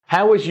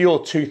How was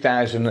your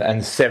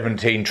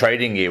 2017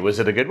 trading year? Was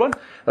it a good one?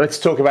 Let's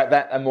talk about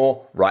that and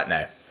more right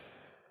now.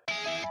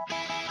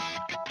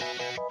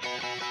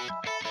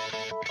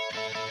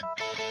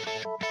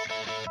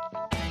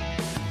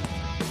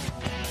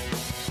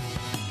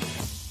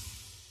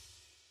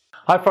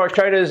 Hi Forex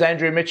traders,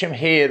 Andrew Mitchum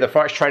here, the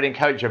Forex Trading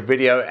Coach of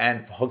video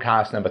and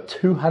podcast number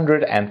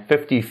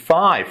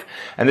 255.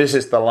 And this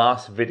is the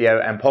last video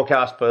and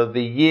podcast for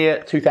the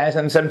year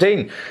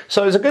 2017.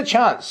 So there's a good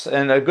chance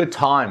and a good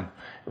time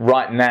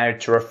right now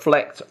to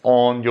reflect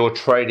on your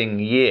trading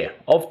year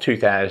of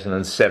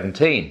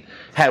 2017.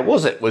 How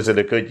was it? Was it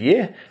a good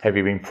year? Have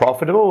you been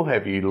profitable?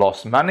 Have you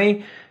lost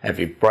money? Have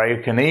you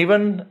broken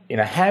even?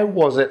 How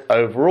was it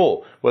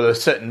overall? Were there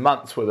certain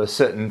months, were there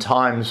certain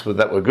times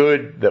that were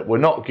good, that were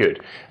not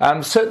good?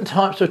 Certain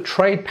types of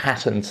trade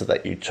patterns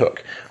that you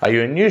took. Are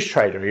you a news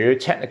trader? Are you a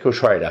technical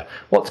trader?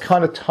 What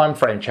kind of time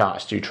frame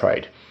charts do you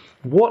trade?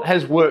 What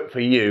has worked for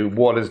you?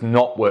 What has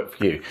not worked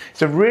for you?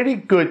 It's a really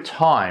good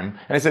time,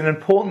 and it's an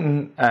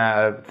important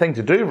thing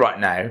to do right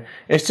now.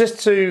 It's just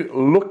to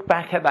look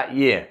back at that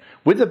year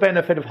with the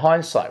benefit of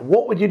hindsight.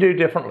 What would you do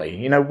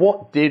differently?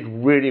 What did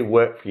really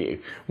work for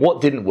you?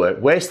 What didn't work?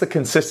 Where's the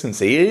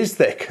consistency? Is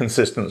there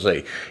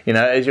consistency?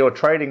 As you're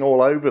trading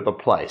all over the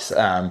place,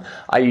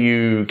 are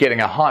you getting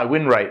a high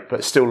win rate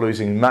but still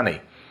losing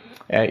money?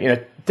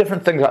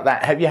 Different things like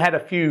that. Have you had a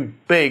few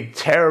big,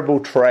 terrible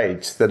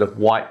trades that have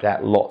wiped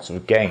out lots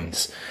of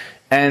gains?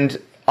 And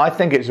I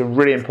think it's a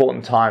really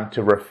important time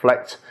to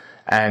reflect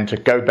and to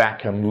go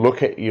back and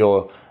look at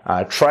your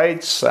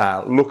trades,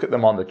 look at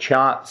them on the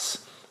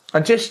charts,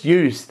 and just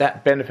use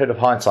that benefit of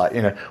hindsight.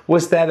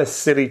 Was that a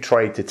silly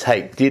trade to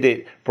take? Did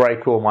it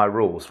break all my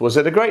rules? Was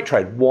it a great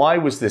trade? Why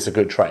was this a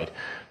good trade?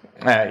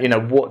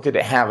 What did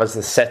it have as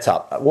the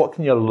setup? What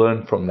can you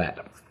learn from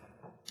that?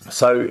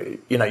 So,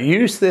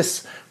 use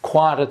this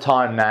quieter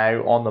time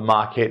now on the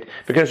market,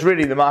 because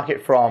really the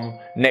market from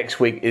next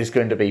week is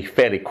going to be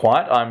fairly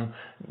quiet. I'm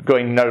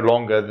going no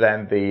longer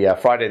than the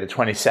Friday the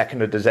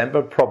 22nd of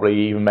December, probably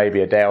even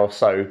maybe a day or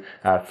so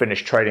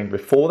finish trading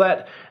before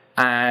that.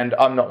 And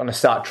I'm not going to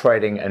start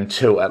trading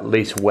until at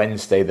least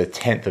Wednesday the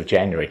 10th of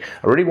January.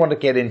 I really want to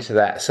get into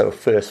that sort of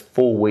first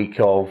full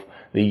week of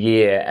the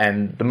year,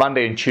 and the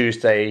Monday and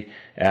Tuesday,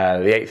 the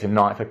 8th and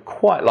 9th, are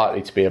quite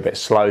likely to be a bit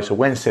slow. So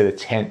Wednesday the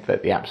 10th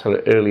at the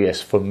absolute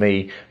earliest for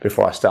me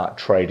before I start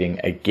trading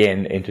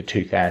again into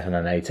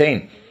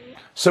 2018.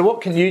 So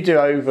what can you do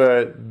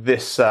over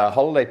this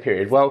holiday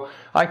period? Well,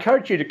 I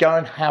encourage you to go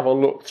and have a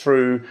look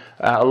through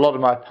a lot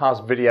of my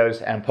past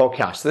videos and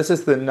podcasts. This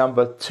is the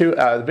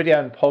video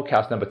and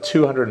podcast number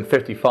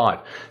 255.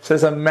 So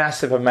there's a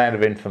massive amount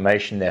of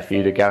information there for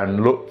you to go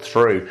and look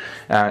through.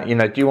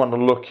 Do you want to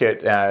look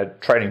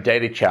at trading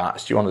daily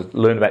charts? Do you want to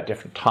learn about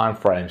different time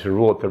frames,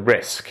 reward the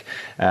risk,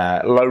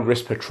 low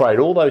risk per trade,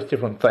 all those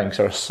different things?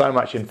 There is so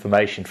much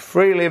information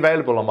freely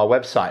available on my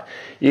website.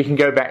 You can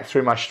go back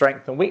through my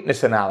strength and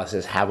weakness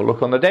analysis, have a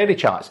look on the daily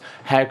charts.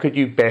 How could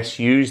you best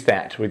use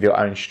that with your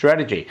own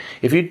strategy?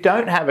 If you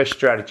don't have a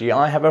strategy,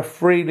 I have a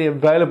freely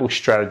available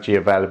strategy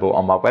available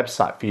on my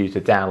website for you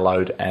to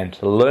download and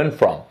to learn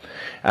from.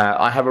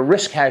 I have a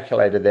risk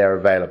calculator there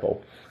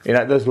available.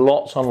 There's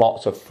lots and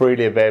lots of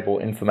freely available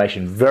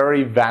information,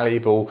 very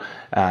valuable,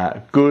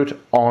 good,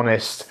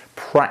 honest,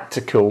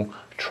 practical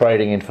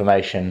trading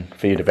information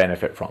for you to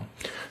benefit from.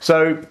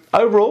 So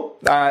overall,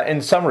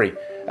 in summary,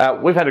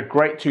 we've had a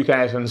great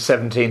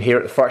 2017 here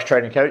at the Forex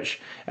Trading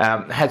Coach.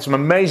 Had some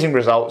amazing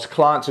results.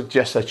 Clients are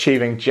just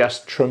achieving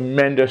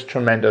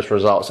tremendous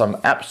results. I'm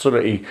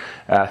absolutely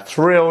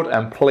thrilled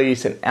and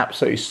pleased, and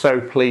absolutely so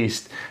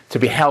pleased to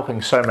be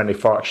helping so many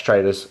Forex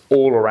traders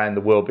all around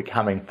the world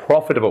becoming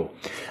profitable.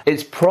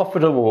 It's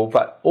profitable,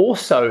 but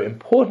also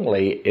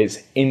importantly,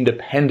 it's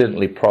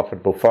independently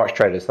profitable Forex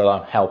traders that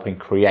I'm helping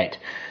create.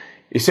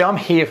 You see, I'm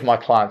here for my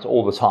clients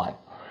all the time.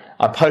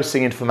 I'm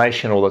posting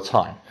information all the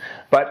time.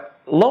 But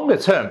longer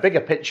term,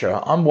 bigger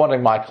picture, I'm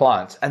wanting my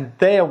clients, and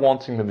they're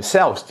wanting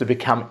themselves to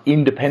become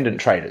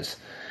independent traders.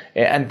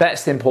 And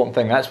that's the important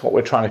thing. That's what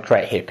we're trying to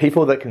create here.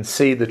 People that can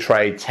see the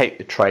trade, take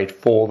the trade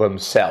for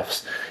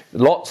themselves.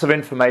 Lots of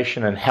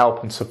information and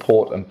help and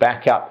support and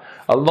backup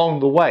along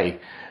the way.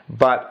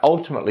 But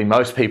ultimately,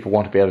 most people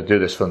want to be able to do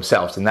this for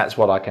themselves, and that's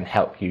what I can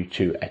help you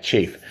to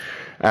achieve.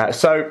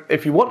 So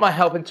if you want my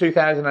help in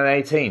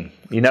 2018,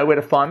 you know where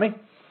to find me.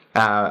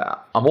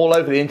 I'm all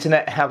over the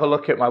internet. Have a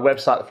look at my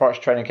website,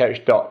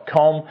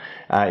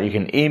 forextradingcoach.com. You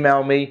can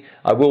email me.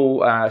 I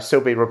will still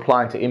be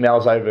replying to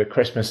emails over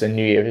Christmas and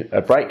New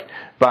Year break.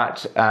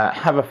 But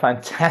have a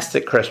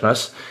fantastic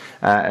Christmas.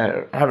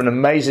 Have an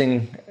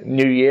amazing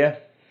New Year.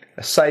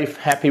 A safe,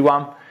 happy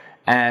one.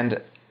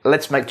 And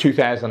let's make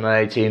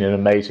 2018 an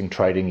amazing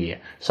trading year.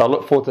 So I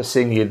look forward to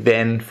seeing you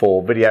then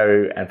for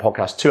video and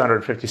podcast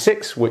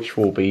 256, which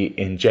will be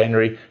in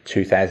January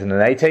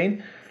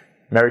 2018.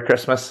 Merry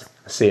Christmas.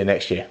 See you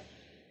next year.